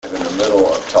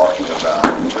middle of talking about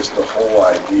just the whole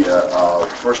idea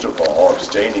of, first of all,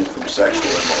 abstaining from sexual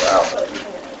immorality.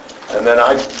 And then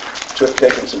I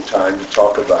taken some time to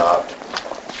talk about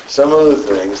some of the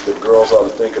things that girls ought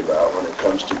to think about when it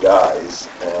comes to guys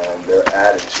and their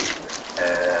attitude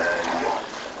and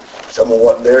some of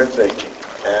what they're thinking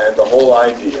and the whole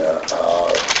idea of,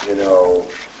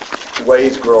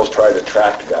 ways girls try to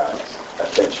attract guys'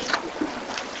 attention.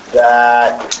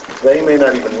 That they may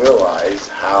not even realize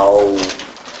how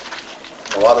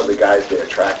a lot of the guys they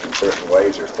attract in certain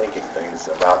ways are thinking things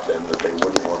about them that they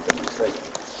wouldn't want them to be thinking.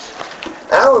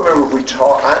 I remember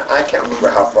I can't remember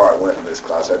how far I went in this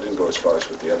class. I didn't go as far as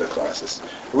with the other classes.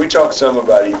 We talked some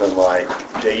about even like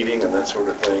dating and that sort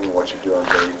of thing, what you do on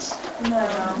dates. No.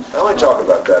 I want to talk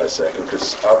about that a second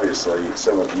because obviously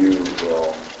some of you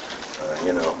will,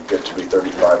 get to be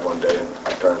 35 one day and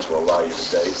your parents will allow you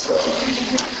to date. So,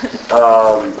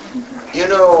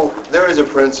 there is a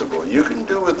principle. You can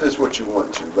do with this what you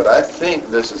want to, but I think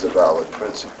this is a valid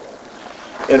principle.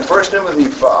 In 1 Timothy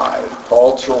 5,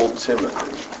 Paul told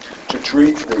Timothy to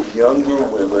treat the younger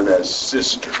women as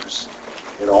sisters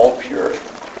in all purity.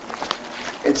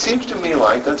 It seems to me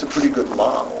like that's a pretty good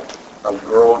model of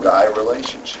girl-guy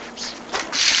relationships.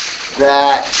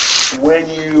 That when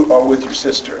you are with your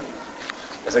sister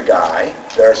as a guy,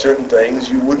 there are certain things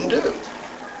you wouldn't do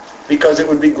because it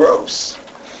would be gross.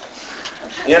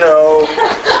 And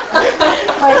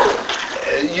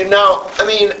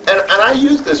I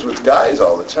use this with guys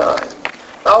all the time.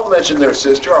 I'll mention their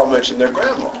sister, I'll mention their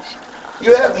grandma.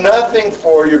 You have nothing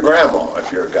for your grandma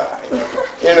if you're a guy.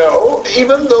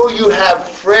 Even though you have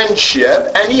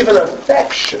friendship and even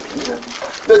affection,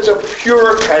 that's a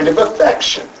pure kind of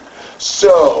affection.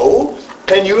 So,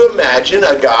 can you imagine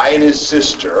a guy and his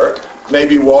sister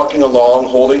maybe walking along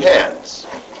holding hands?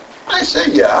 I say,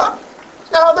 yeah.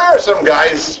 Now, there are some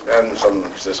guys and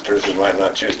some sisters who might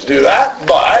not choose to do that,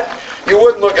 but you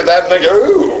wouldn't look at that and think,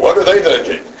 ooh, what are they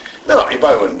thinking? No, you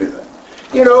probably wouldn't do that.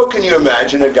 Can you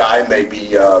imagine a guy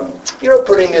maybe,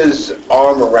 putting his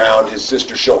arm around his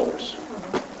sister's shoulders?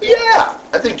 Yeah,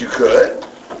 I think you could.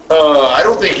 I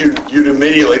don't think you'd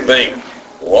immediately think,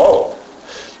 whoa.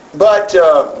 But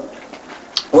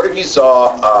what if you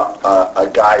saw a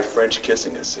guy French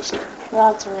kissing his sister?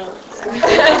 That's really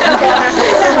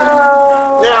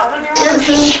Now,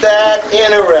 isn't that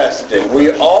interesting?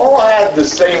 We all had the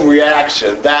same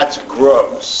reaction. That's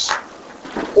gross.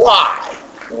 Why?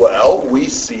 Well, we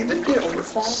see the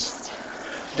difference.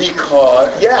 Because,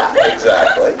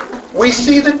 exactly. We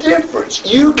see the difference.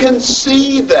 You can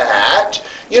see that,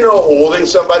 holding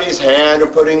somebody's hand or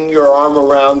putting your arm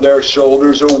around their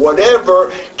shoulders or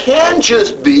whatever can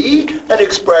just be an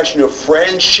expression of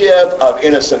friendship, of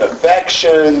innocent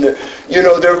affection. There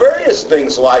are various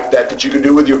things like that you can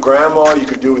do with your grandma, you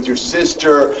could do with your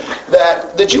sister,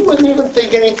 that you wouldn't even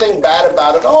think anything bad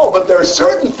about at all. But there are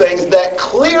certain things that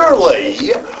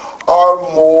clearly are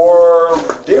more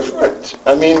different.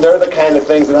 They're the kind of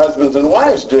things that husbands and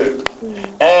wives do.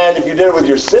 And if you did it with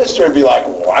your sister, it'd be like,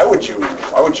 why would you be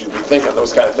thinking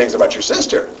those kind of things about your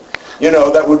sister?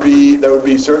 That would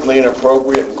be certainly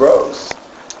inappropriate and gross.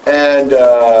 And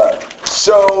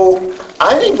so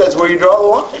I think that's where you draw the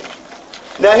line.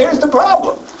 Now here's the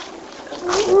problem.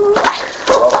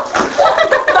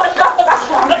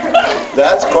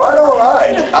 That's quite all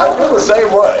right. I feel the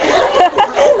same way.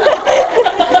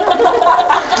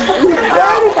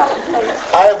 Now,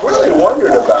 I have really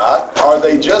wondered about, are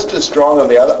they just as strong on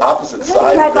the opposite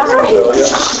side of this pavilion?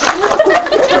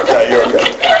 Okay, you're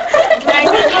okay.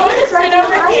 It's right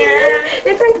over here.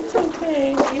 It's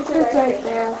okay. It's right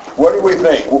there. What do we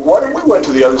think? What if we went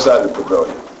to the other side of the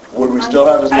pavilion? Would we still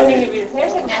have as many?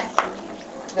 There's a nest.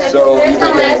 So there's a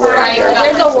nest right there.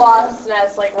 There's a wasp's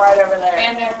nest right over there.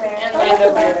 And over there. And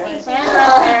over there.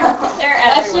 They're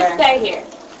everywhere. Let's just stay here.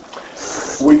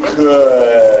 We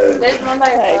could. There's one by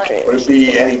the Would it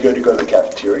be any good to go to the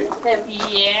cafeteria?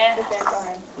 Yeah.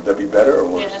 Would that be better or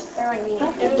worse? It's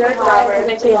dirt rubber.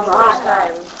 It'd be hot.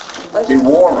 Be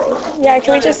warmer. Yeah,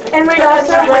 can we just... And we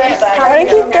also... I want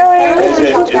to keep going. Is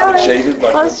it shaded?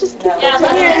 Let's just keep Yeah,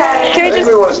 going. I think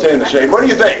we want to stay in the shade. What do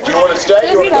you think? Do you want to stay?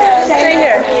 Stay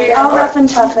here. I'll rough and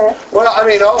tough it. Well,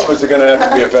 all of us are going to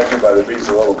have to be affected by the bees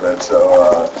a little bit,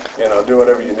 so, do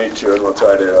whatever you need to, and we'll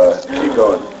try to keep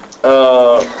going.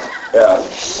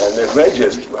 And it may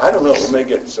I don't know, we may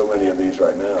get so many of these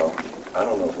right now. I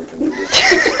don't know if we can do this.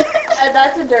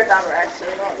 That's a dirt rubber,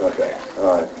 actually. Okay,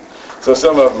 all right. So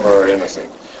some of them are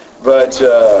innocent. But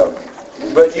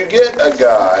you get a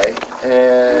guy,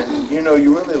 and, you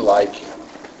really like him.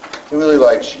 He really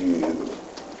likes you.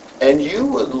 And you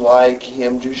would like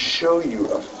him to show you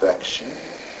affection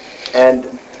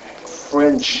and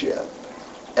friendship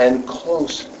and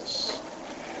closeness.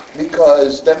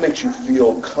 Because that makes you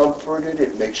feel comforted,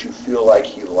 it makes you feel like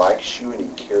he likes you and he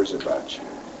cares about you.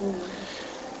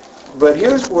 But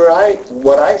here's what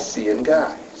I see in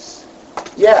guys.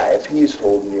 Yeah, if he's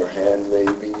holding your hand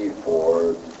maybe,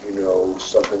 or,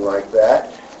 something like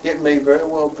that, it may very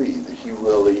well be that he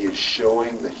really is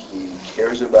showing that he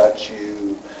cares about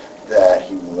you, that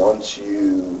he wants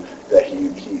you, that he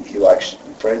likes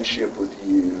friendship with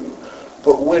you.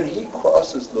 But when he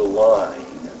crosses the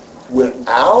line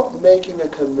without making a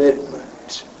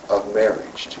commitment of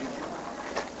marriage to you,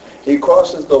 he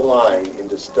crosses the line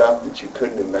into stuff that you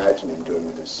couldn't imagine him doing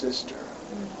with his sister.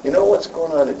 You know what's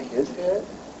going on in his head?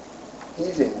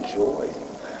 He's enjoying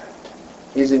that.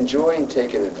 He's enjoying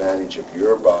taking advantage of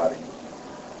your body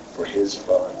for his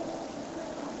fun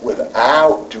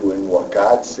without doing what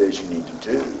God says you need to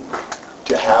do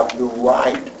to have the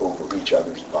right over each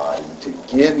other's body, to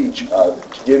give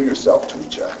yourself to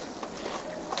each other.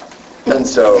 And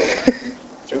so,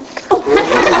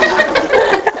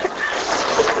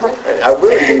 I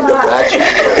really need the matching.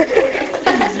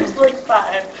 There's like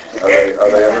 5. Are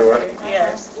they everywhere?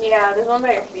 Yes. Yeah, there's one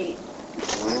by your feet.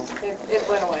 It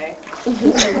went away.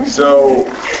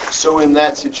 So in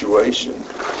that situation,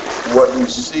 what you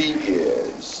see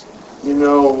is,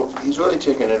 he's really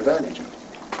taking advantage of you.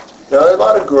 Now, there are a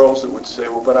lot of girls that would say,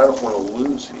 well, but I don't want to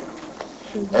lose him.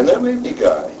 And there may be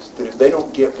guys that if they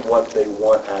don't get what they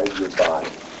want out of your body,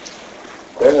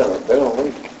 they're gonna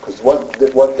leave. Because what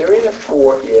they're in it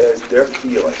for is their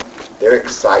feeling, their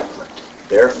excitement,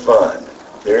 their fun,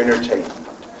 their entertainment.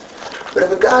 But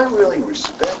if a guy really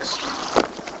respects you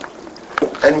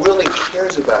and really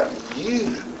cares about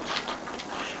you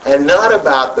and not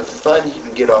about the fun he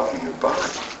can get off of your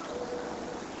body,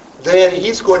 then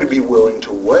he's going to be willing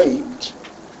to wait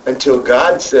until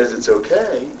God says it's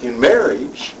okay in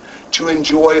marriage to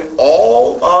enjoy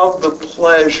all of the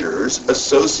pleasures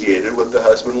associated with the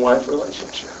husband-wife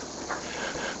relationship.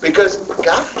 Because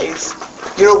guys,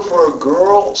 for a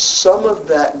girl, some of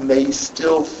that may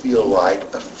still feel like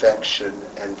affection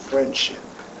and friendship.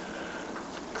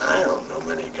 I don't know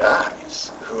many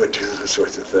guys who would do those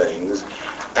sorts of things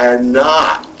and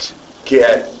not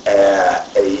get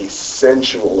a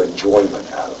sensual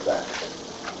enjoyment out of that.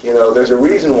 There's a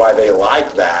reason why they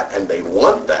like that and they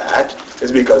want that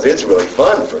is because it's really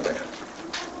fun for them.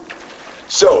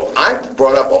 So I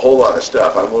brought up a whole lot of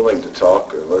stuff. I'm willing to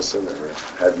talk or listen or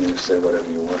have you say whatever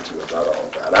you want to about all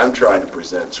of that. I'm trying to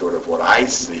present sort of what I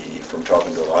see from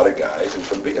talking to a lot of guys and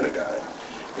from being a guy.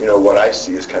 What I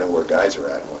see is kind of where guys are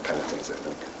at and what kind of things they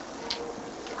think.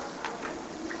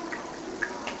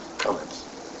 Comments?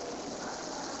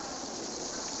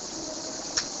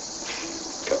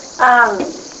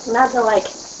 Not to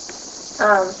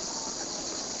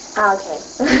okay.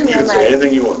 You can say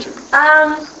anything you want to.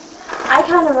 I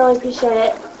kind of really appreciate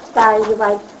it that you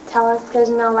tell us, because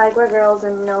we're girls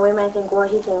and we might think, well,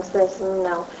 he thinks this, and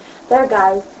they're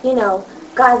guys.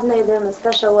 God's made them a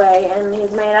special way, and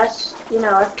He's made us,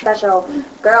 a special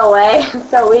girl way.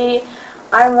 So we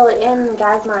are really in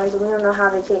guys' minds, and we don't know how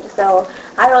they think. So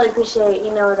I really appreciate,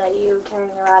 that you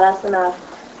caring about us enough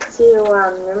to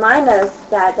remind us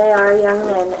that they are young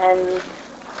men, and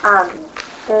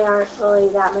they aren't really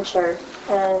that mature,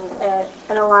 and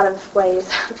in a lot of ways.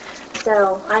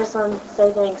 So I just want to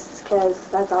say thanks, because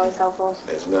that's always helpful.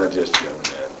 It's not just young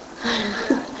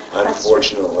men.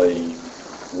 Unfortunately,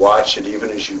 watch it even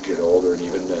as you get older and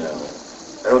even now.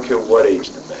 I don't care what age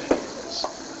the man is.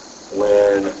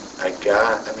 When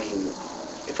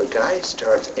if a guy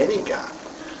any guy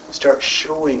starts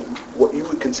showing what you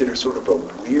would consider sort of a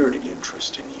weird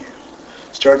interest in you,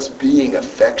 starts being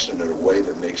affectionate in a way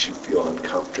that makes you feel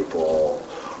uncomfortable,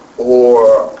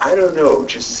 or, I don't know,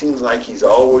 just seems like he's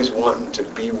always wanting to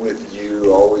be with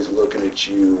you, always looking at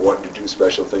you, wanting to do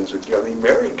special things with you.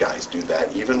 Married guys do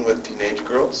that, even with teenage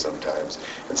girls sometimes,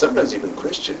 and sometimes even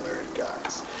Christian married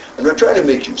guys. I'm not trying to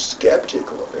make you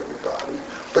skeptical of everybody,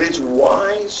 but it's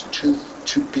wise to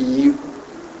be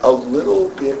a little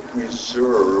bit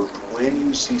reserved when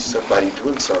you see somebody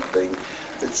doing something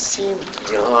that seems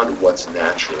beyond what's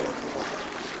natural in the world.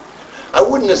 I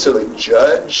wouldn't necessarily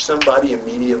judge somebody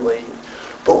immediately,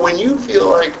 but when you feel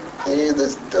like,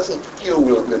 this doesn't feel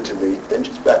real good to me, then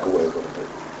just back away a little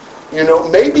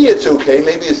bit. Maybe it's okay,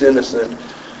 maybe it's innocent,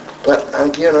 but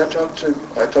again, I talk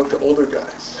to older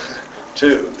guys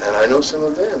too, and I know some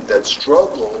of them that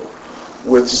struggle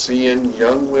with seeing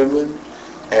young women,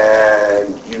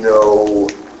 and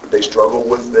they struggle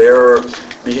with their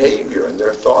behavior and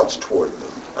their thoughts toward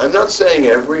them. I'm not saying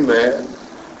every man,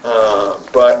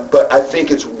 but I think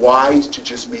it's wise to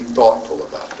just be thoughtful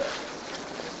about that.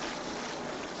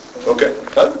 Okay,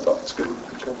 other thoughts, good.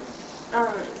 Okay.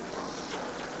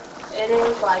 It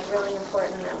is like really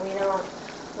important that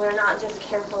we're not just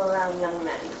careful around young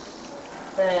men.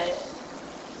 That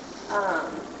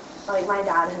like my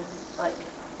dad has like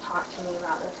talked to me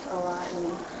about this a lot,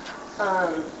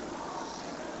 and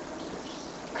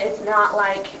it's not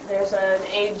like there's an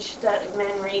age that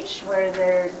men reach where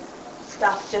their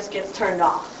stuff just gets turned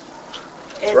off.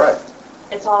 That's right.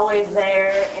 It's always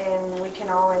there, and we can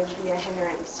always be a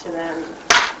hindrance to them.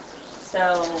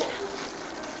 So,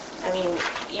 I mean,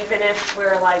 even if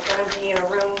we're like going to be in a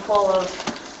room full of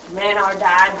men our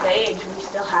dad's age, we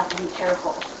still have to be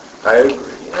careful. I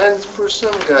agree. And for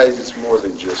some guys, it's more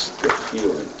than just the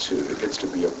feeling, too. It gets to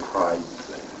be a pride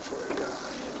thing for a guy.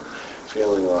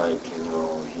 Feeling like,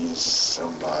 he's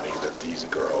somebody that these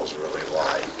girls really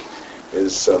like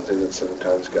is something that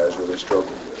sometimes guys really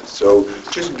struggle with. So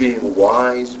just being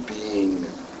wise, being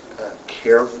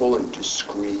careful and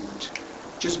discreet,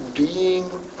 just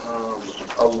being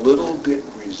a little bit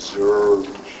reserved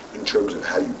in terms of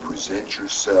how you present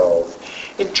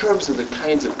yourself, in terms of the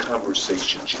kinds of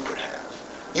conversations you would have.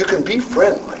 You can be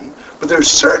friendly, but there's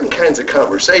certain kinds of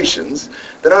conversations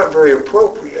that aren't very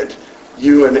appropriate,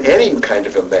 you and any kind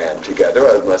of a man together,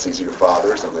 unless he's your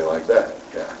father or something like that.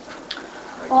 Yeah.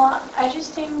 Well, I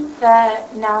just think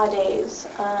that nowadays,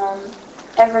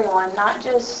 everyone, not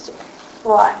just,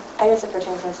 I guess it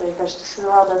pertains mostly to Christians because the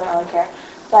world doesn't really care,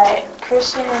 but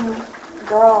Christian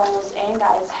girls and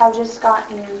guys have just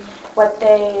gotten what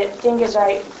they think is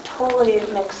right totally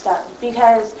mixed up.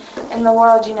 Because in the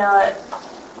world,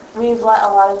 we've let a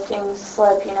lot of things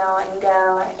slip, and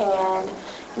go, and,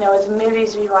 with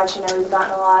movies we watch, we've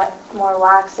gotten a lot more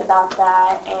lax about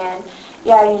that, and,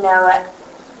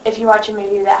 if you watch a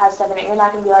movie that has stuff in it, you're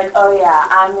not going to be like, oh yeah,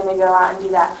 I'm going to go out and do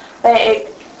that. But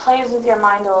it plays with your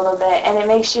mind a little bit, and it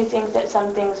makes you think that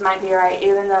some things might be right,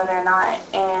 even though they're not.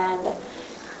 And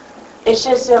it's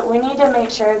just that we need to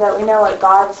make sure that we know what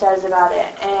God says about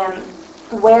it, and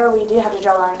where we do have to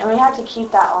draw the line. And we have to keep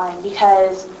that line,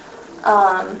 because,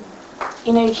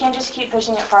 you can't just keep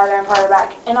pushing it farther and farther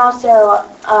back. And also,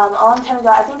 a long time ago,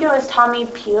 I think it was Tommy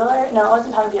Peeler. No, it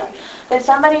wasn't Tommy Peeler. But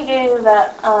somebody gave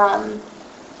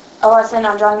a lesson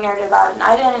on drawing narrative out,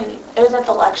 and it was at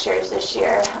the lectures this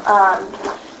year,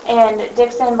 and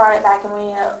Dixon brought it back, and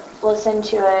we listened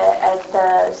to it at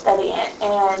the study,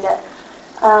 and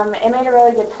it made a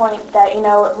really good point that,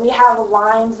 we have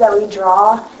lines that we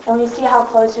draw, and we see how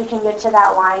close we can get to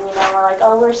that line, we're like,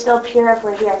 oh, we're still pure if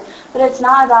we're here, but it's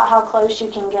not about how close you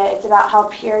can get, it's about how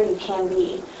pure you can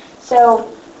be.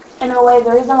 So, in a way, the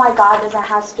reason why God doesn't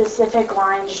have specific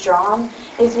lines drawn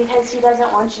is because He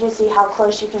doesn't want you to see how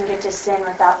close you can get to sin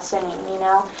without sinning,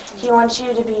 He wants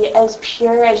you to be as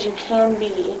pure as you can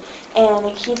be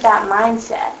and keep that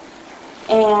mindset.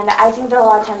 And I think that a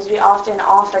lot of times we often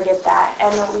all forget that,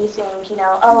 and we think,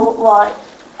 oh, well,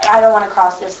 I don't want to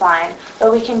cross this line,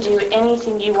 but we can do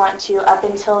anything you want to up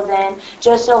until then,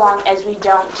 just so long as we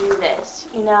don't do this,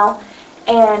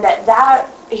 And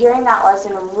hearing that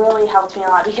lesson really helped me a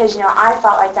lot, because, I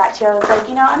felt like that too. I was like,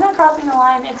 I'm not crossing the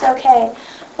line, it's okay.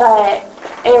 But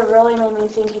it really made me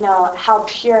think, how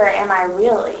pure am I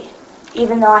really?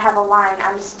 Even though I have a line,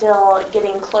 I'm still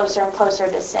getting closer and closer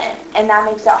to sin. And that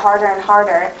makes it harder and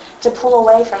harder to pull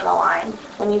away from the line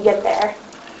when you get there.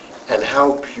 And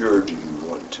how pure do you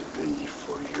want to be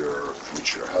for your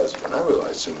future husband? I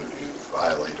realize some of you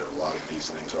violated a lot of these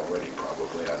things already,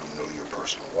 probably. I don't know your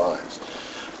personal lives.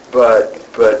 But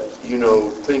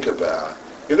think about,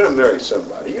 you're going to marry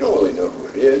somebody. You don't really know who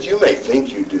it is. You may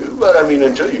think you do, but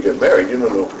until you get married, you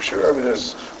don't know for sure.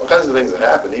 There's all kinds of things that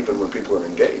happen even when people are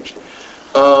engaged.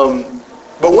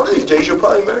 But one of these days, you'll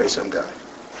probably marry some guy.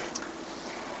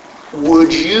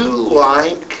 Would you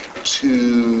like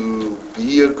to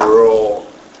be a girl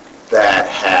that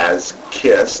has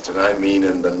kissed, and I mean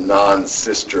in the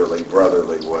non-sisterly,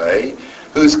 brotherly way,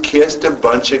 who's kissed a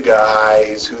bunch of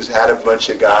guys, who's had a bunch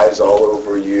of guys all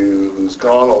over you, who's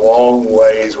gone a long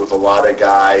ways with a lot of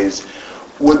guys?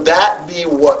 Would that be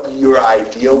what your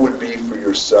ideal would be for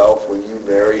yourself when you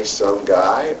marry some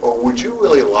guy? Or would you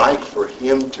really like for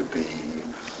him to be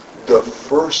the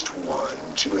first one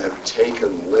to have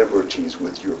taken liberties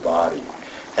with your body,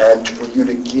 and for you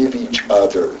to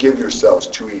give yourselves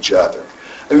to each other?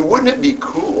 Wouldn't it be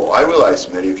cool? I realize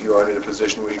many of you aren't in a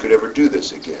position where you could ever do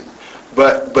this again.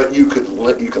 But you can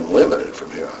limit it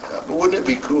from here on out. But wouldn't it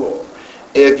be cool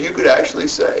if you could actually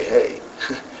say, hey,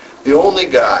 the only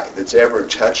guy that's ever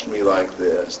touched me like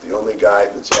this, the only guy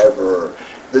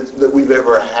that we've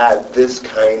ever had this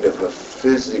kind of a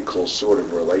physical sort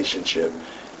of relationship,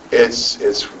 it's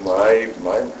my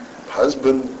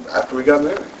husband after we got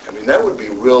married. I mean, that would be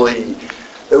really,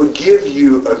 that would give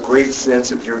you a great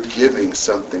sense of you're giving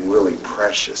something really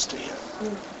precious to him.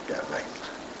 Yeah, Mike.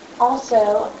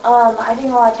 Also, I think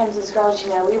a lot of times as girls,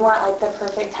 we want like the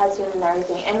perfect husband and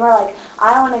everything. And we're like,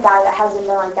 I don't want a guy that hasn't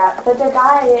been like that. But the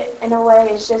guy, in a way,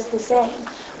 is just the same.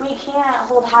 We can't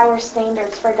hold higher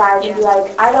standards for guys and be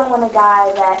like, I don't want a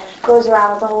guy that goes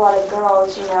around with a whole lot of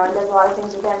girls, and does a lot of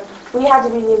things with them. We have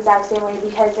to be the exact same way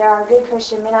because there are good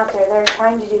Christian men out there that are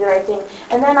trying to do the right thing.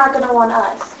 And they're not going to want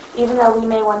us, even though we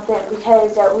may want them,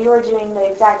 because we were doing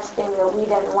the exact thing that we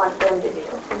didn't want them to do.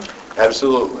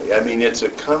 Absolutely. I mean, it's a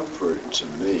comfort to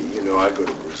me. I go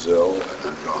to Brazil and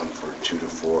I'm gone for 2 to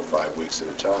 4 or 5 weeks at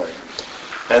a time.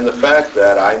 And the fact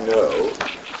that I know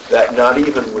that not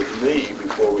even with me,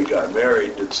 before we got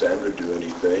married, did Sandra do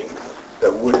anything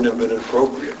that wouldn't have been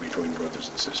appropriate between brothers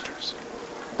and sisters.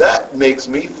 That makes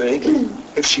me think,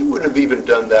 if she wouldn't have even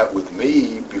done that with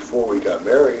me before we got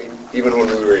married, even when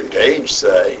we were engaged,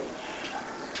 say,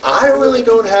 I really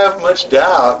don't have much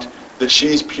doubt that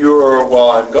she's pure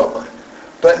while I'm gone.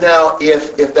 But now,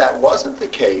 if that wasn't the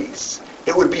case,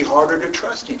 it would be harder to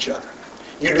trust each other.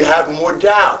 You'd have more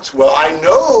doubts. Well, I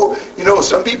know,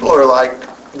 some people are like,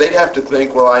 they'd have to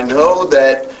think, well, I know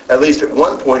that at least at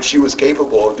one point she was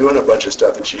capable of doing a bunch of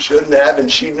stuff that she shouldn't have,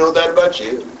 and she'd know that about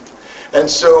you. And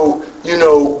so,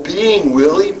 being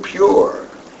really pure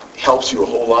helps you a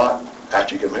whole lot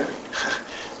after you get married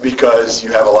because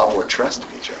you have a lot more trust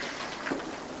in each other.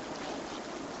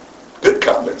 Good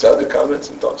comments. Other comments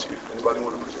and thoughts here? Anybody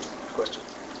want to put a question?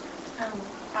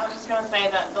 I was just going to say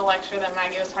that the lecture that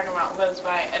Maggie was talking about was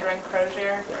by Edwin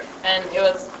Crozier, Right. and it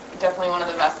was definitely one of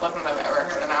the best lessons I've ever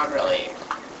heard, and I would really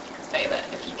say that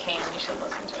if you can, you should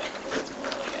listen to it because it's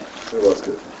really good. It was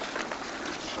good.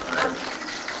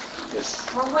 Yes.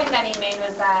 One point that he made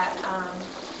was that,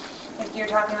 like you're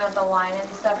talking about the line and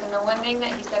stuff, and the one thing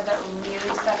that he said that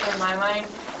really stuck in my mind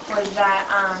was that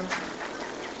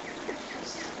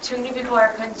too many people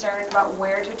are concerned about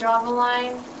where to draw the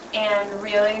line, and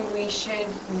really we should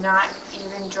not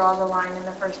even draw the line in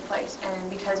the first place, and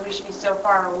because we should be so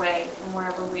far away from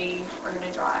wherever we are going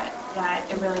to draw it, that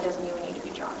it really doesn't even need to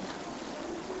be drawn.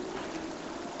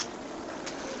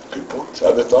 Good points.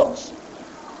 Other thoughts?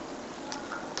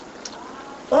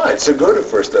 All right, so go to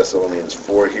 1 Thessalonians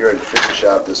 4 here and finish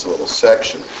out this little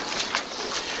section.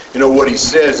 What he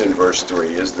says in verse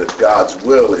 3 is that God's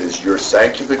will is your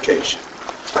sanctification,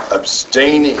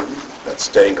 abstaining, that's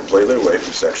staying completely away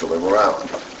from sexual immorality,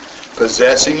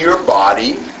 possessing your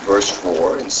body, verse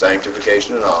 4, in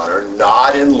sanctification and honor,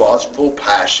 not in lustful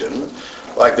passion,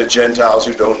 like the Gentiles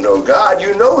who don't know God.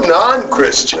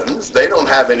 Non-Christians, they don't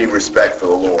have any respect for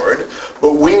the Lord,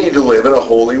 but we need to live in a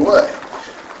holy way.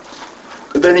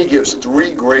 But then he gives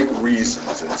 3 great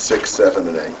reasons in 6, 7,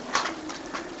 and 8.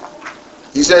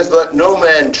 He says, let no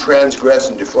man transgress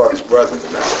and defraud his brother,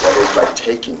 that is by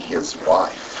taking his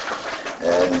wife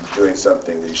and doing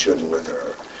something that he shouldn't with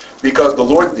her. Because the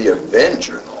Lord, the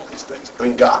avenger in all these things.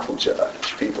 God will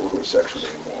judge people who are sexually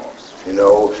immoral.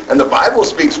 And the Bible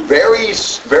speaks very,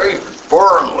 very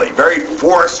firmly, very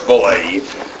forcefully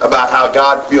about how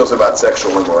God feels about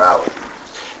sexual immorality.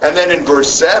 And then in verse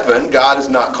 7, God has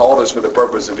not called us for the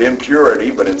purpose of impurity,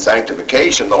 but in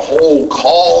sanctification. The whole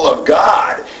call of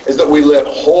God is that we live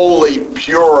holy,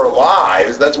 pure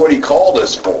lives. That's what he called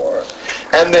us for.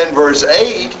 And then verse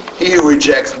 8, he who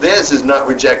rejects this is not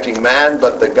rejecting man,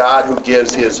 but the God who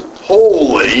gives his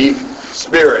Holy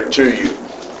Spirit to you.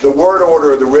 The word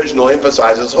order of the original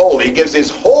emphasizes holy. He gives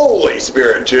his Holy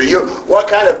Spirit to you. What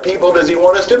kind of people does he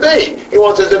want us to be? He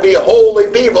wants us to be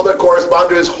holy people that correspond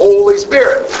to his Holy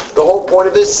Spirit. The whole point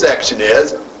of this section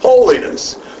is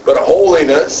holiness. But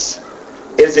holiness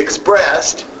is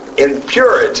expressed in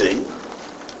purity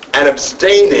and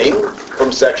abstaining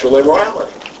from sexual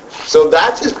immorality. So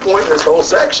that's his point in this whole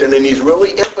section, and he's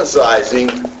really emphasizing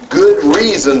good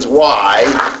reasons why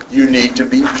you need to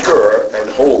be pure and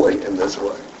holy in this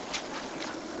way.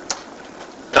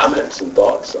 Comments and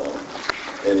thoughts on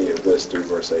any of this through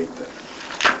verse 8 then?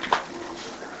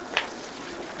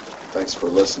 Thanks for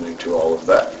listening to all of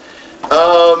that.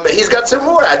 He's got some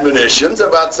more admonitions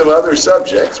about some other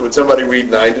subjects. Would somebody read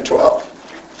 9 to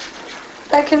 12?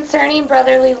 But concerning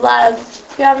brotherly love,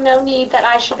 you have no need that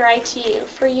I should write to you,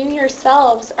 for you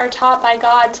yourselves are taught by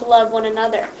God to love one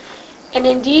another. And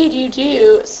indeed you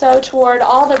do so toward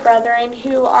all the brethren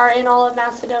who are in all of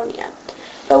Macedonia.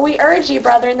 But we urge you,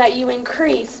 brethren, that you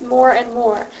increase more and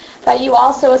more, that you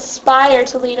also aspire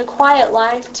to lead a quiet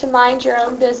life, to mind your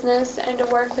own business, and to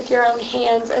work with your own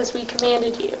hands as we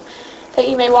commanded you, that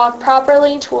you may walk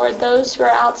properly toward those who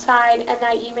are outside, and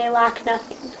that you may lack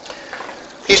nothing.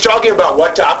 He's talking about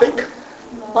what topic?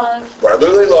 Love.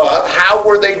 Brotherly love. How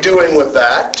were they doing with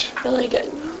that? Really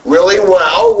good. Really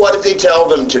well. What does he tell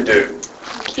them to do?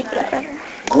 Keep it up better.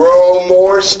 Grow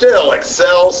more still.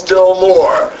 Excel still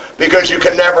more. Because you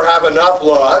can never have enough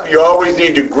love. You always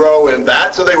need to grow in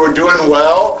that. So they were doing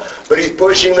well, but he's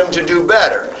pushing them to do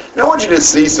better. Now I want you to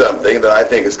see something that I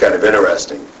think is kind of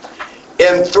interesting.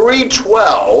 In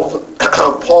 3:12,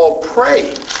 Paul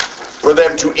prayed for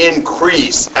them to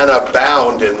increase and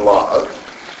abound in love.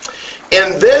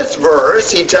 In this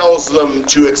verse, he tells them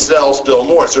to excel still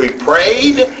more. So he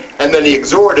prayed, and then he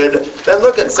exhorted. Then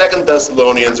look at 2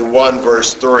 Thessalonians 1,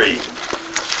 verse 3.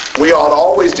 We ought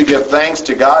always to give thanks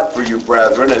to God for you,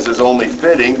 brethren, as is only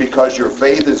fitting, because your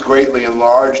faith is greatly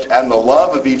enlarged, and the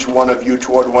love of each one of you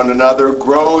toward one another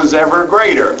grows ever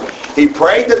greater. He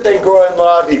prayed that they grow in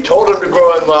love, he told them to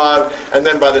grow in love, and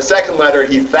then by the second letter,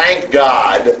 he thanked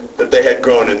God that they had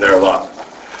grown in their love.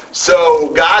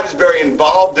 So God is very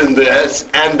involved in this,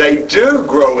 and they do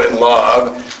grow in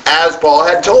love, as Paul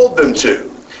had told them to.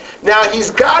 Now,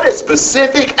 he's got a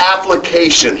specific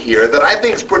application here that I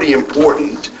think is pretty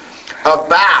important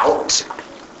about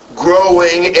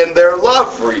growing in their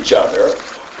love for each other,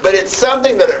 but it's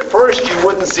something that at first you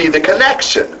wouldn't see the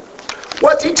connection.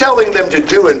 What's he telling them to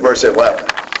do in verse 11?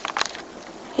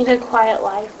 Lead a quiet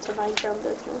life, to mind your own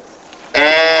business.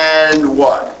 And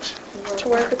what? To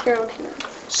work with your own hands.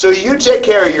 So you take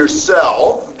care of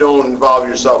yourself, don't involve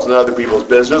yourselves in other people's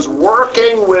business,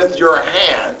 working with your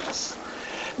hands.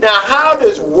 Now, how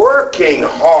does working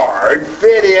hard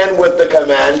fit in with the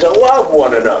command to love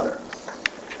one another?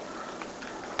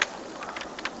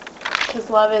 Because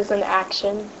love is an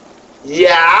action.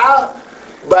 Yeah,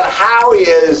 but how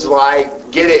is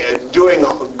doing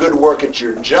good work at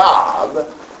your job,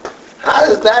 how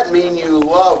does that mean you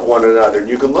love one another?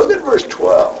 You can look at verse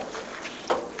 12.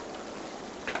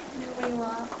 Nobody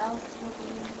else will be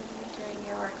doing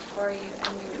your work for you,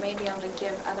 and you may be able to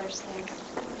give others things.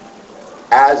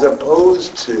 As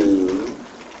opposed to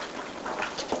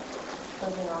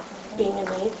Being in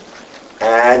need.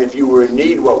 and if you were in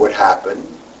need, what would happen?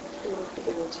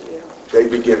 Giving to you.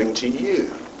 They'd be giving to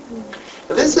you.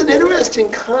 Now, this is an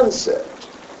interesting concept.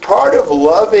 Part of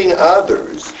loving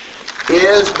others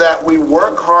is that we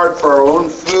work hard for our own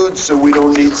food so we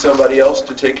don't need somebody else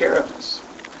to take care of us.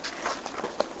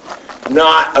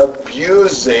 Not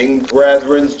abusing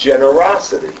brethren's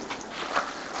generosity.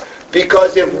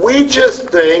 Because if we just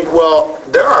think, well,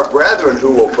 there are brethren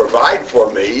who will provide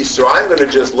for me, so I'm going to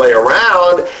just lay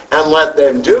around and let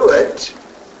them do it,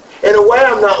 in a way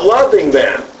I'm not loving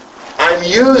them. I'm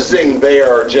using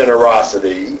their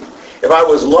generosity. If I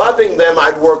was loving them,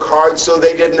 I'd work hard so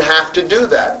they didn't have to do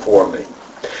that for me.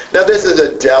 Now, this is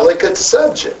a delicate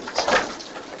subject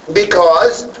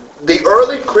because the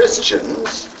early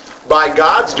Christians, by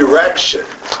God's direction,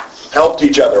 helped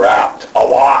each other out a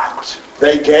lot.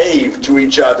 They gave to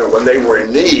each other when they were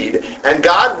in need, and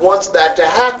God wants that to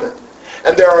happen.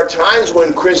 And there are times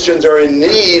when Christians are in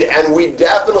need, and we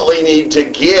definitely need to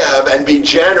give and be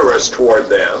generous toward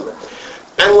them.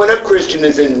 And when a Christian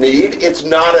is in need, it's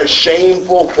not a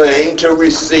shameful thing to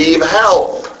receive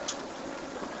help.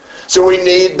 So we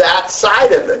need that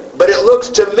side of it. But it looks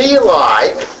to me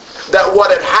like that what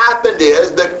had happened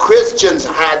is that Christians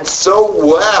had so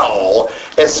well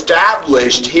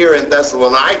established here in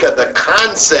Thessalonica the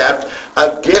concept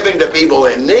of giving to people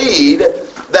in need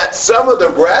that some of the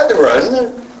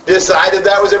brethren decided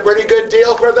that was a pretty good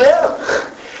deal for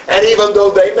them. And even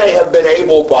though they may have been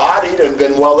able-bodied and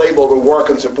been well able to work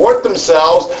and support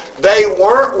themselves, they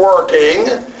weren't working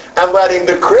and letting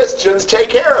the Christians take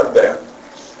care of them.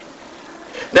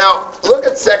 Now, look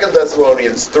at 2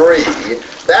 Thessalonians 3.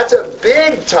 That's a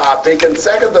big topic in 2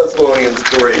 Thessalonians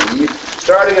 3,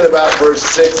 starting in about verse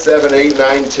 6, 7, 8,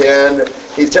 9, 10.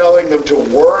 He's telling them to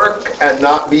work and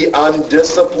not be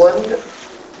undisciplined.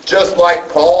 Just like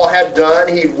Paul had done,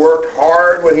 he'd worked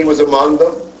hard when he was among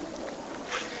them.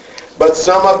 But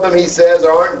some of them, he says,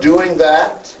 aren't doing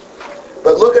that.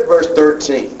 But look at verse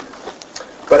 13.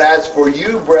 But as for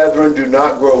you, brethren, do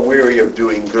not grow weary of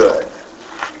doing good.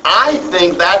 I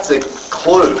think that's a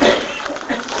clue.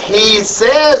 He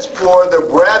says for the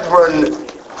brethren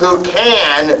who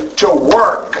can to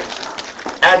work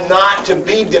and not to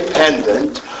be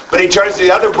dependent. But he turns to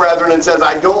the other brethren and says,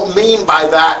 I don't mean by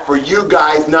that for you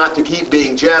guys not to keep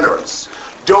being generous.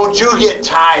 Don't you get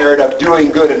tired of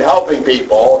doing good and helping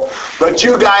people, but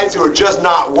you guys who are just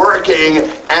not working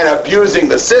and abusing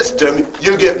the system,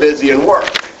 you get busy and work.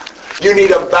 You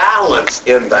need a balance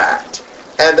in that.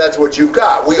 And that's what you've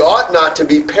got. We ought not to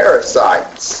be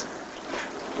parasites.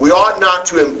 We ought not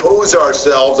to impose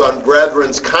ourselves on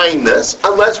brethren's kindness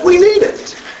unless we need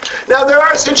it. Now, there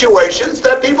are situations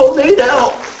that people need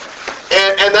help,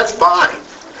 and that's fine.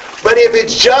 But if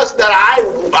it's just that I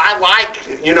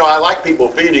like people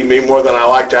feeding me more than I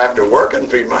like to have to work and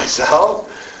feed myself,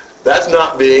 that's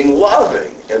not being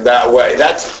loving in that way.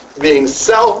 That's being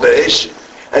selfish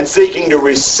and seeking to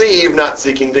receive, not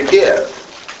seeking to give.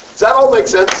 Does that all make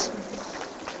sense?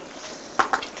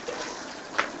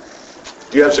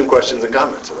 Do you have some questions and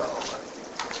comments about all that?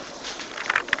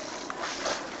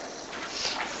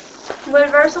 Would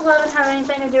verse 11 have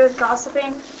anything to do with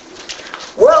gossiping?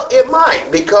 Well, it might,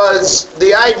 because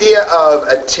the idea of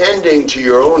attending to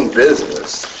your own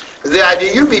business is the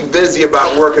idea you be busy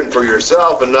about working for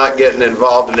yourself and not getting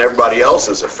involved in everybody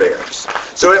else's affairs.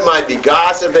 So it might be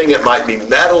gossiping, it might be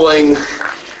meddling,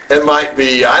 it might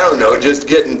be, I don't know, just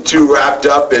getting too wrapped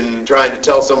up in trying to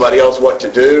tell somebody else what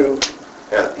to do.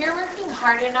 Yeah. If you're working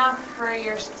hard enough for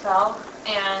yourself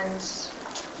and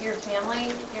your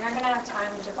family, you're not going to have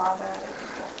time to bother other people.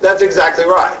 That's exactly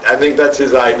right. I think that's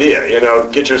his idea.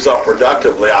 Get yourself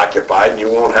productively occupied and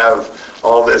you won't have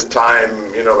all this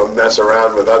time, to mess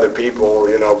around with other people,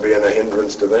 being a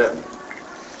hindrance to them.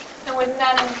 And wouldn't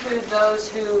that include those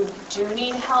who do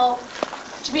need help?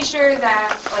 To be sure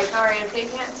that, all right, if they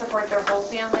can't support their whole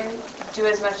family, do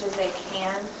as much as they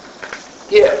can.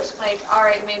 Yes. All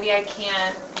right, maybe I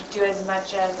can't do as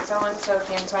much as so-and-so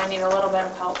can, so I need a little bit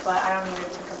of help, but I don't need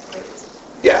it to complete.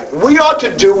 Yeah, we ought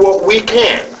to do what we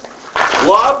can.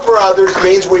 Love for others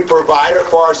means we provide it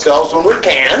for ourselves when we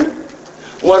can.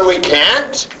 When we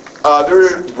can't,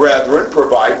 other brethren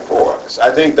provide for us.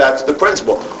 I think that's the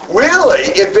principle. Really,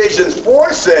 Ephesians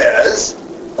 4 says,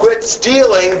 quit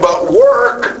stealing but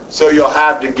work so you'll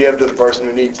have to give to the person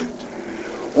who needs it.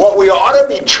 What we ought to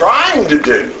be trying to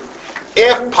do,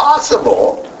 if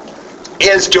possible,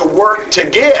 is to work to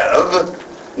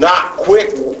give, not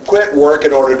quit work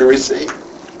in order to receive.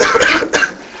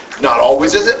 Not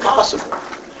always is it possible.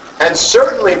 And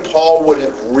certainly Paul would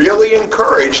have really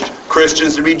encouraged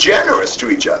Christians to be generous to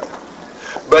each other.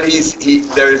 But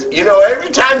there's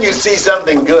every time you see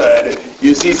something good,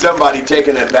 you see somebody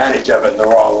taking advantage of it in the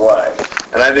wrong way.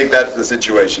 And I think that's the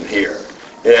situation here.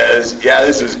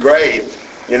 This is great.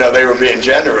 They were being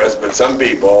generous, but some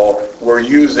people were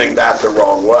using that the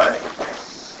wrong way.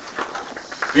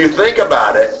 If you think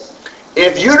about it,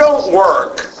 if you don't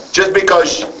work just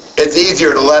because it's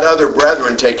easier to let other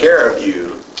brethren take care of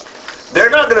you, they're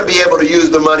not going to be able to use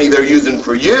the money they're using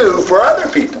for you for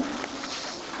other people.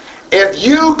 If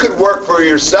you could work for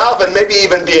yourself and maybe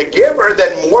even be a giver,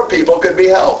 then more people could be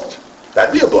helped.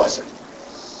 That'd be a blessing.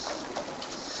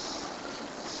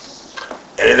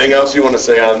 Anything else you want to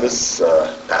say on this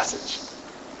passage?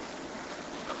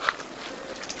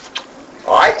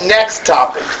 All right, next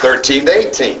topic, 13 to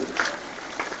 18.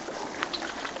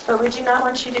 But we do not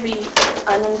want you to be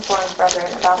uninformed,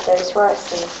 brethren, about those who are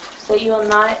asleep, so that you will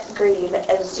not grieve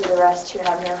as do the rest who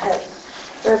have no hope.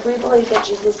 For if we believe that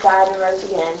Jesus died and rose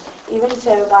again, even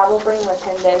so God will bring with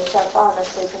him those who have fallen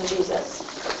asleep in Jesus.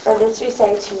 For this we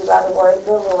say to you by the word of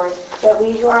the Lord, that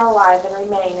we who are alive and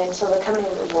remain until the coming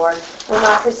of the Lord will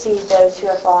not precede those who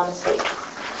have fallen asleep.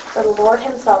 For the Lord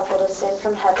himself will descend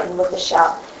from heaven with a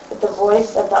shout, with the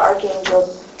voice of the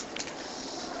archangel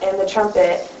and the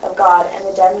trumpet of God, and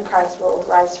the dead in Christ will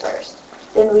rise first.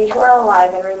 Then we who are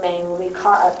alive and remain will be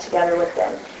caught up together with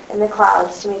them in the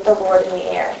clouds to meet the Lord in the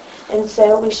air. And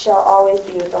so we shall always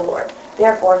be with the Lord.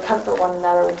 Therefore, comfort one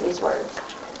another with these words.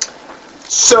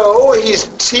 So he's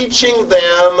teaching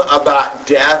them about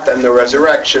death and the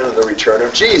resurrection and the return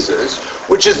of Jesus,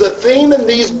 which is a theme in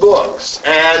these books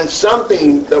and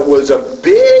something that was a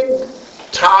big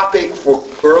topic for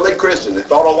early Christians. They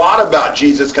thought a lot about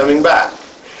Jesus coming back.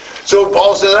 So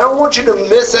Paul says, I don't want you to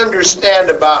misunderstand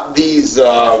about these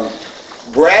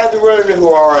brethren who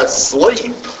are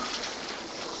asleep.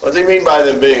 What does he mean by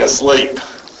them being asleep?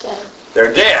 Dead.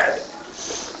 They're dead.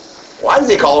 Why does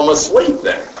he call them asleep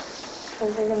then?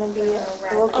 Because they're going to be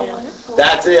awoken.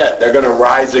 That's it. They're going to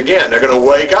rise again. They're going to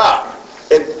wake up.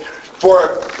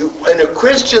 In a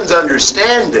Christian's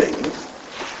understanding,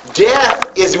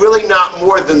 death is really not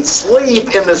more than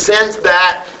sleep in the sense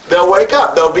that they'll wake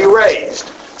up. They'll be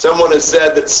raised. Someone has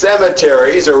said that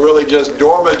cemeteries are really just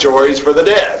dormitories for the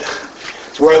dead.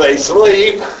 It's where they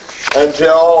sleep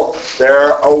until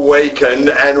they're awakened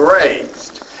and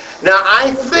raised. Now,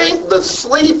 I think the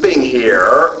sleeping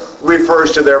here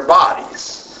refers to their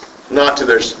bodies, not to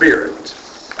their spirit.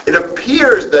 It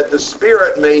appears that the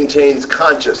spirit maintains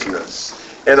consciousness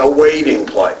in a waiting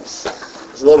place.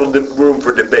 There's a little room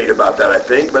for debate about that, I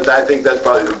think, but I think that's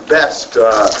probably the best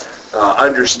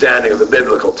understanding of the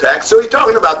biblical text. So he's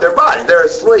talking about their body. They're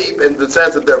asleep in the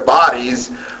sense that their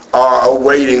bodies are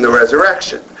awaiting the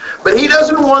resurrection. But he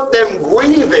doesn't want them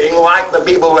grieving like the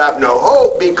people who have no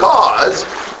hope, because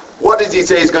what does he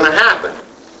say is going to happen?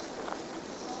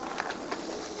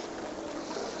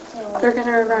 They're going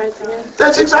to rise again.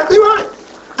 That's exactly right.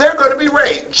 They're going to be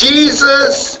raised.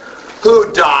 Jesus,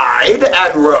 who died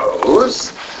and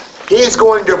rose, he's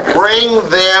going to bring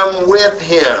them with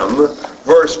him,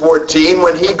 verse 14,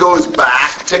 when he goes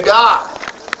back to God.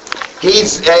 He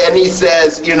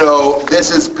says,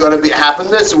 this is going to happen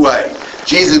this way.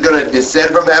 Jesus is going to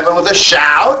descend from heaven with a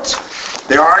shout,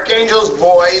 the archangel's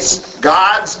voice,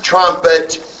 God's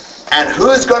trumpet, and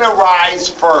who's going to rise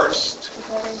first?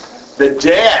 The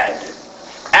dead.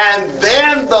 And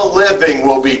then the living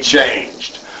will be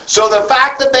changed. So the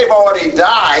fact that they've already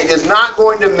died is not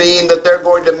going to mean that they're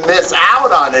going to miss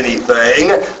out on anything.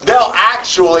 They'll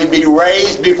actually be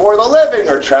raised before the living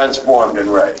are transformed and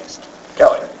raised.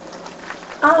 Kelly.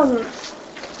 I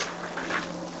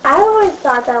always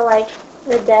thought that,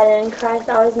 the dead in Christ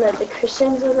always meant the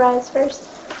Christians would rise first.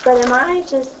 But am I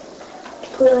just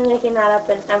completely making that up,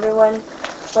 and everyone,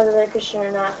 whether they're Christian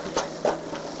or not,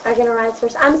 are going to rise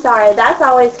first? I'm sorry, that's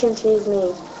always confused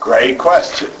me. Great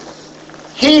question.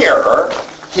 Here,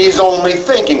 he's only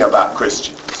thinking about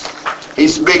Christians. He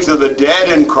speaks of the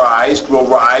dead in Christ will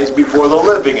rise before the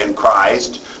living in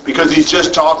Christ, because he's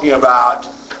just talking about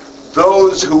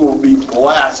those who will be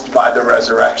blessed by the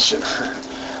resurrection.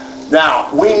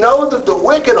 Now, we know that the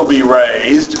wicked will be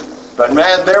raised, but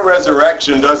man, their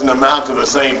resurrection doesn't amount to the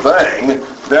same thing.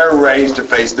 They're raised to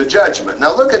face the judgment.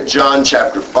 Now look at John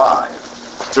chapter 5.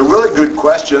 It's a really good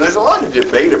question. There's a lot of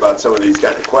debate about some of these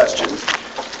kind of questions.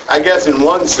 I guess in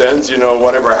one sense,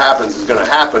 whatever happens is going to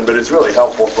happen, but it's really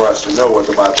helpful for us to know what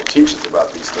the Bible teaches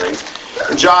about these things.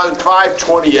 In John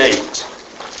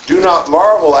 5:28, do not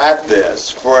marvel at this,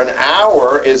 for an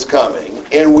hour is coming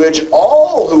in which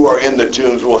all who are in the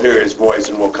tombs will hear his voice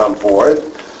and will come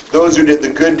forth. Those who did the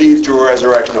good deeds to a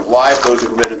resurrection of life, those who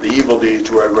committed the evil deeds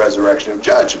to a resurrection of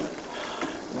judgment.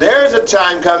 There's a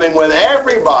time coming when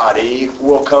everybody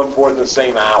will come forth in the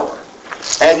same hour.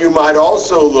 And you might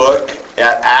also look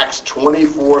at Acts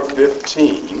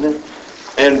 24:15.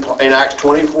 And in Acts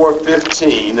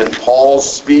 24:15, in Paul's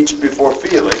speech before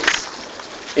Felix,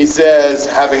 he says,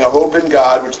 having a hope in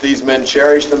God, which these men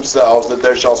cherish themselves, that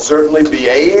there shall certainly be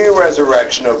a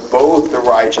resurrection of both the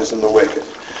righteous and the wicked.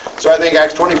 So I think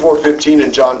Acts 24:15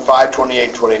 and John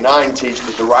 5:28-29 teach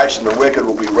that the righteous and the wicked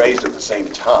will be raised at the same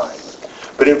time.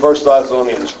 But in 1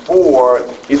 Thessalonians 4,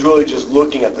 he's really just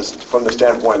looking at this from the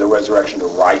standpoint of the resurrection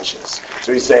of the righteous.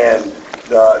 So he's saying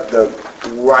the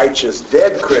righteous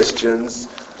dead Christians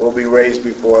will be raised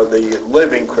before the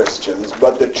living Christians.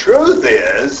 But the truth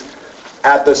is,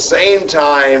 at the same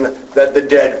time that the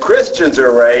dead Christians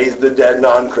are raised, the dead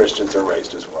non-Christians are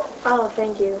raised as well. Oh,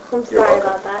 thank you. I'm sorry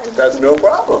about that. That's no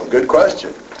problem. Good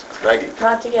question. Maggie.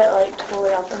 Not to get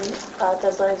totally off from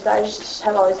Thessalonians, but I just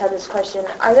have always had this question.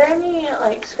 Are there any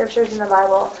scriptures in the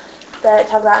Bible that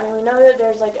talk about, we know that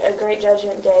there's a great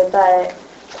judgment day, but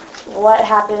what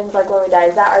happens when we die?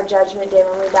 Is that our judgment day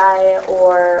when we die,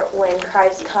 or when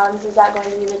Christ comes, is that going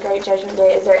to be the great judgment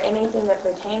day? Is there anything that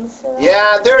pertains to that?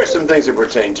 Yeah, there are some things that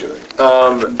pertain to it.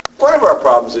 One of our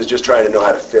problems is just trying to know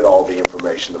how to fit all the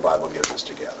information the Bible gives us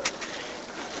together.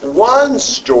 One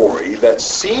story that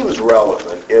seems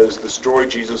relevant is the story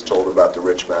Jesus told about the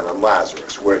rich man and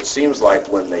Lazarus, where it seems like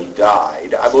when they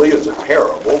died, I believe it's a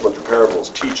parable, but the parables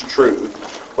teach truth.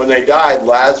 When they died,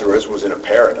 Lazarus was in a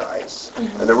paradise,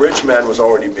 and the rich man was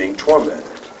already being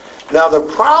tormented. Now, the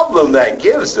problem that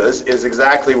gives us is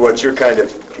exactly what you're kind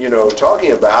of,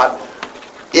 talking about.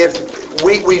 If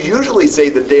we usually say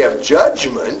the day of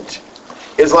judgment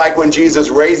is like when Jesus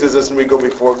raises us and we go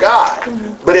before God.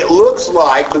 But it looks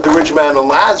like that the rich man and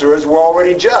Lazarus were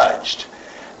already judged.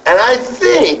 And I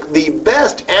think the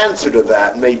best answer to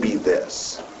that may be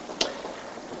this.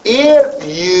 If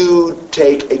you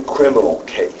take a criminal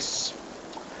case,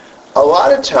 a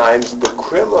lot of times the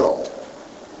criminal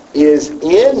is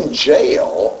in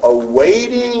jail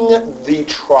awaiting the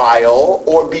trial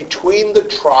or between the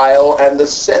trial and the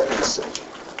sentencing.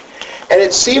 And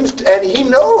it seems, and he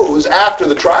knows after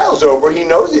the trial's over, he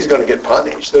knows he's going to get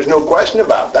punished. There's no question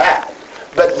about that.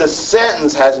 But the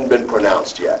sentence hasn't been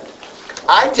pronounced yet.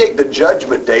 I take the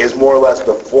judgment day as more or less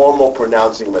the formal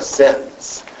pronouncing of a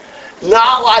sentence.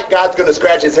 Not like God's going to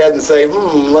scratch his head and say,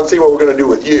 let's see what we're going to do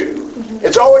with you.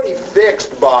 It's already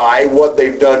fixed by what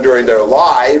they've done during their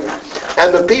life.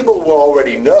 And the people will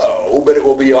already know, but it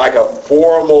will be like a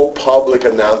formal public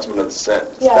announcement of the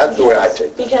sentence. That's the way I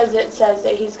take it. Because it says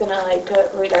that he's going to like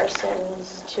read our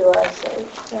sins to us.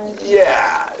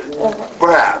 Yeah,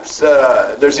 perhaps.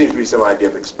 There seems to be some idea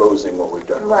of exposing what we've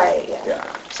done. Right.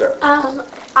 Yeah. Sarah.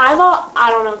 I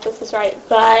don't know if this is right,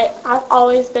 but I've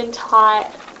always been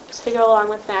taught, just to go along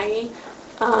with Maggie,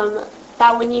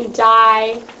 that when you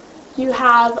die, you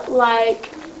have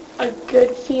like a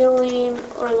good feeling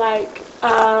or like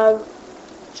a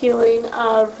feeling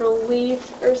of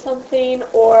relief or something,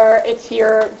 or if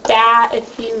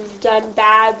you've done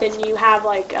bad, then you have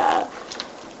like a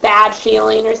bad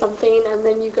feeling or something, and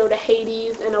then you go to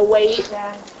Hades and await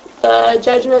the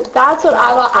judgment. That's what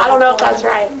I don't know if that's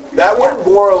right. That would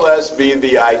more or less be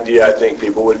the idea I think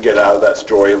people would get out of that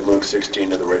story of Luke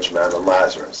 16 of the rich man and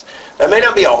Lazarus. That may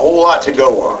not be a whole lot to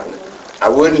go on. I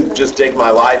wouldn't just take my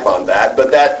life on that,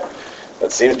 but that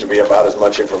seems to be about as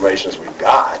much information as we've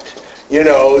got.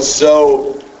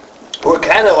 So we're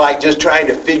kind of like just trying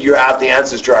to figure out the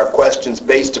answers to our questions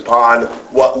based upon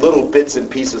what little bits and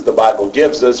pieces the Bible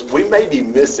gives us. We may be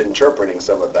misinterpreting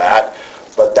some of that,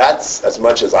 but that's as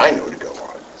much as I know to go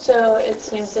on. So it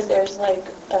seems that there's like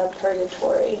a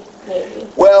purgatory, maybe.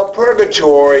 Well,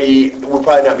 purgatory would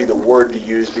probably not be the word to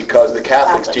use because the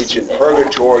Catholics teach in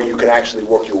purgatory you can actually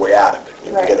work your way out of it.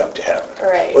 You can get up to heaven.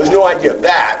 Right. Well, there's no idea of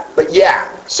that, but yeah,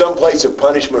 some place of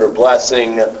punishment or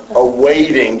blessing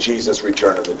awaiting Jesus'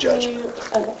 return of the judgment.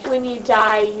 When you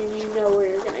die, you know where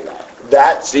you're going to go.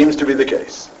 That seems to be the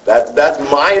case. That's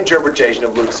my interpretation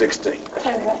of Luke 16.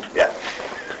 Okay. Yeah.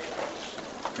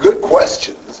 Good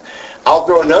questions. I'll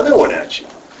throw another one at you.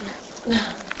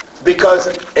 Because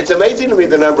it's amazing to me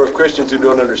the number of Christians who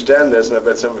don't understand this, and I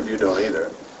bet some of you don't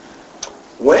either.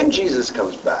 When Jesus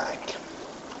comes back,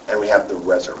 and we have the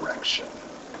resurrection,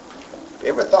 have you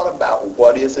ever thought about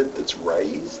what is it that's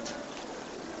raised?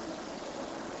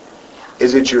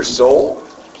 Is it your soul?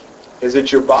 Is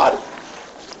it your body?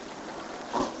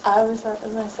 I always thought it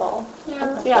was my soul.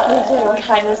 Yeah. It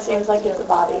kind of seems like it's a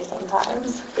body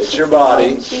sometimes. It's your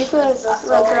body. Jesus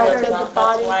Resurrected resurrected the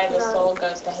body. That's why the soul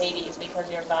goes to Hades, because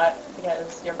your body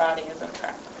isn't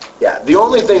trapped. Yeah, the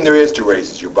only thing there is to raise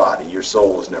is your body. Your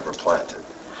soul was never planted.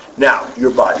 Now,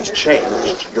 your body's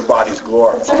changed. Your body's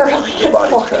glorified. Your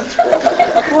body's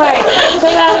transformed. Wait,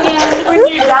 say that again. When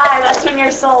you die, that's when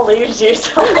your soul leaves you.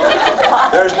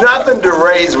 There's nothing to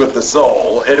raise with the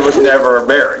soul. It was never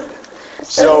buried.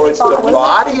 So it's the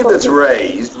body that's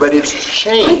raised, but it's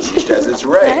changed as it's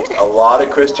raised. A lot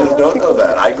of Christians don't know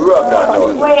that. I grew up not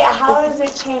knowing that. Wait, how does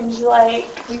it change? Like,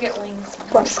 You get wings.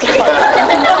 Well,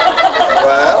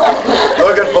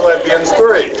 look at Philippians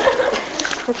 3.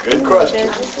 Good question.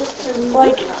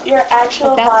 like your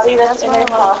actual body that's in your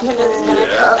coffin is going to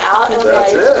come out and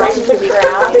like break the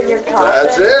ground in your coffin.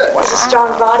 That's it. It's a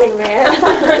strong body, man.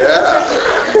 Yeah.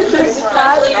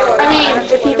 I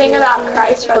mean, if you think about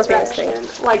Christ's resurrection,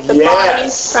 like the Yes.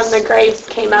 bodies from the graves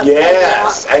came up.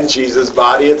 Yes, and Jesus'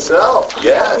 body itself.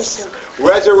 Yes.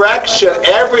 Resurrection.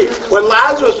 When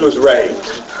Lazarus was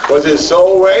raised, was his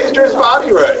soul raised or his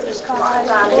body raised?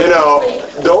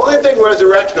 The only thing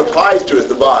resurrection applies to is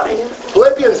the body.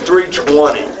 Philippians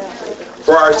 3:20.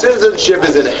 For our citizenship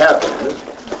is in heaven,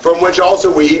 from which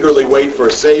also we eagerly wait for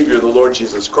a Savior, the Lord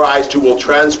Jesus Christ, who will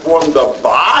transform the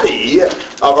body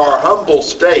of our humble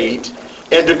state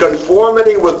into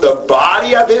conformity with the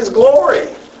body of his glory,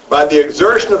 by the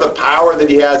exertion of the power that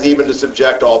he has even to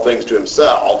subject all things to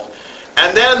himself.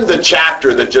 And then the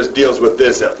chapter that just deals with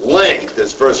this at length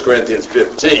is 1 Corinthians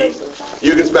 15.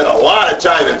 You can spend a lot of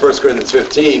time in 1 Corinthians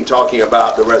 15 talking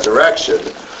about the resurrection.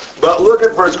 But look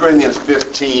at 1 Corinthians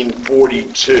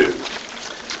 15:42.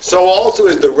 So also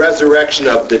is the resurrection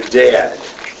of the dead.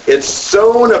 It's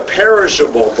sown a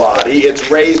perishable body,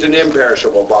 it's raised an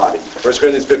imperishable body. 1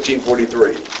 Corinthians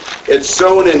 15:43. It's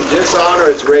sown in dishonor,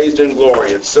 it's raised in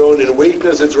glory. It's sown in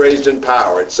weakness, it's raised in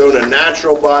power. It's sown a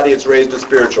natural body, it's raised a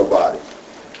spiritual body.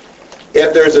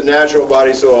 If there's a natural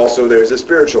body, so also there's a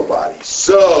spiritual body.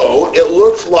 So it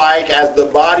looks like as the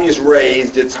body is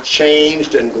raised, it's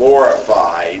changed and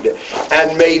glorified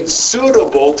and made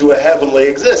suitable to a heavenly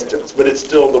existence. But it's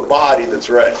still the body that's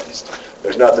raised.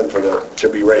 There's nothing to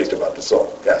be raised about the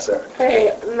soul. Yes, sir.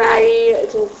 Hey, Maggie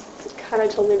just kind of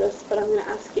told me this, but I'm going to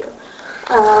ask you.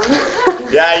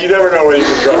 Yeah, you never know where you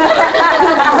can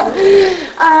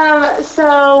go.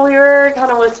 So we were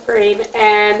kind of whispering,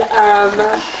 and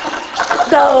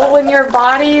so when your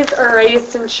bodies are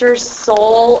raised, since your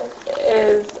soul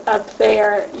is up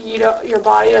there, your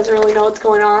body doesn't really know what's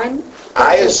going on.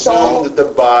 I assume that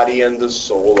the body and the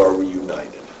soul are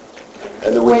reunited.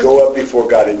 And then we go up before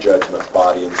God in judgment,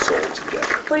 body and soul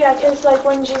together. Well, yeah, because like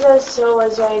when Jesus' soul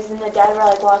was raised and the dead were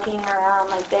like walking around,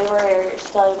 like they were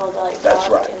still able to like That's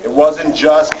walk right. and- It wasn't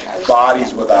just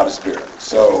bodies without a spirit.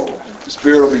 So the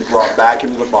spirit will be brought back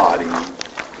into the body.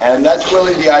 And that's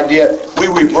really the idea. We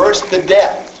reverse the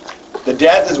death. The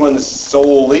death is when the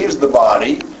soul leaves the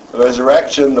body. The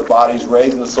resurrection, the body's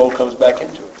raised and the soul comes back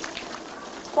into it.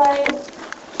 Like,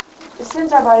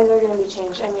 since our bodies are going to be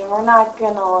changed, I mean, we're not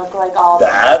going to look like all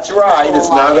That's right. It's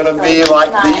not going to be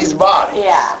like these bodies.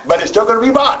 Yeah. But it's still going to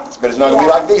be bodies. But it's not going to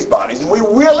be like these bodies. And we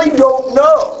really don't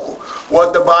know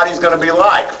what the body's going to be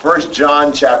like. 1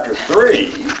 John chapter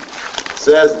 3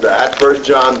 says that. 1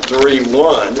 John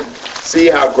 3:1. See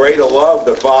how great a love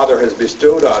the Father has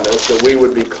bestowed on us that we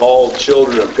would be called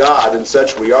children of God, and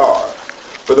such we are.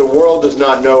 For the world does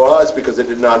not know us because it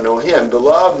did not know him.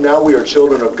 Beloved, now we are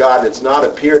children of God, and it's not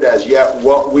appeared as yet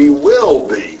what we will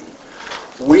be.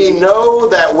 We know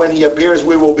that when he appears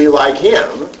we will be like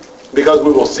him, because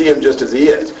we will see him just as he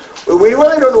is. We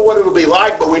really don't know what it will be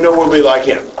like, but we know we'll be like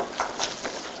him.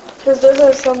 Because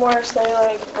doesn't somewhere say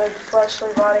like the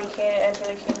fleshly body can't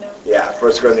enter the kingdom? Yeah,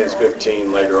 1 Corinthians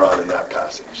 15 later on in that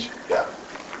passage. Yeah.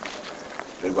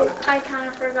 Anybody? I kind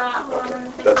of forgot. Hold on, let me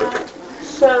think That's about okay. it.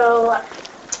 So,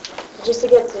 just to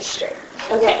get this straight.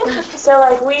 Okay, so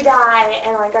like we die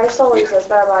and like our soul leaves us,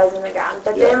 but our body's in the ground.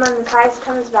 But then when Christ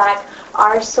comes back,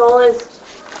 our soul is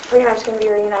pretty much going to be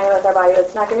reunited with our body.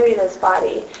 It's not going to be this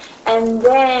body. And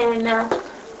then,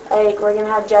 like, we're going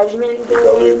to have judgment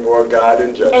Go day. before God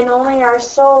in judgment. And only our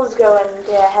souls go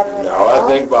into heaven and No, hell.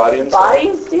 I think body and soul.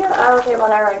 Bodies do? Oh, okay, well,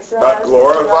 never mind. So then I But was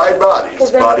glorified bodies.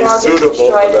 because then Bodies we'll get suitable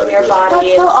for destroyed and your that. body That's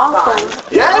is so awesome. gone.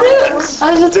 Yeah, it is.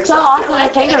 That was just so awesome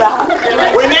to think about.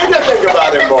 We need to think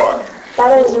about it more.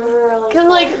 That is really Because,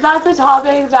 like, that's a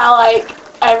topic that, like,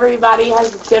 everybody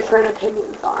has different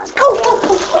opinions on.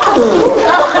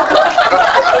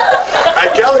 And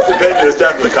Kelly's opinion is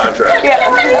definitely contrary.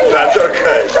 That's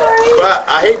okay. But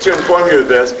I hate to inform you of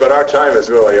this, but our time is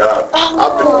really up.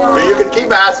 You can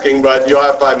keep asking, but you'll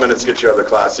have 5 minutes to get your other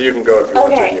class, so you can go if you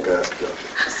want to, and you can ask.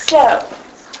 So,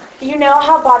 you know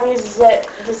how bodies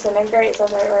disintegrate, so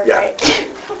they're Yeah. right?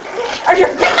 Are you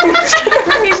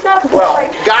stuff? Well,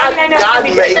 God made us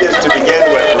to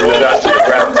begin with from the dust of the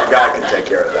ground, so God can take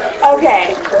care of that.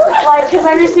 Okay, like, because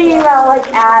I'm just thinking about, like,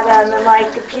 Adam and,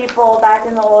 like, the people back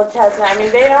in the Old Testament. I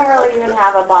mean, they don't really even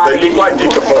have a body. They'd be quite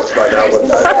decomposed by now, wouldn't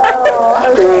they?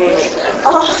 Okay.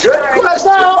 Oh, Good question.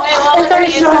 So, is their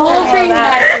soul being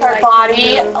next to their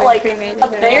body, like,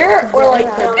 up there, or, like,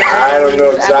 I don't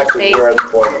know exactly where the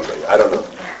point will be. I don't know.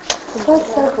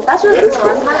 that's really cool.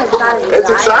 I'm kind of excited. It's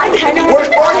exciting. We're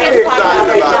supposed to be excited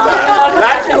about that.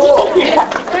 That's cool.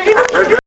 You're good.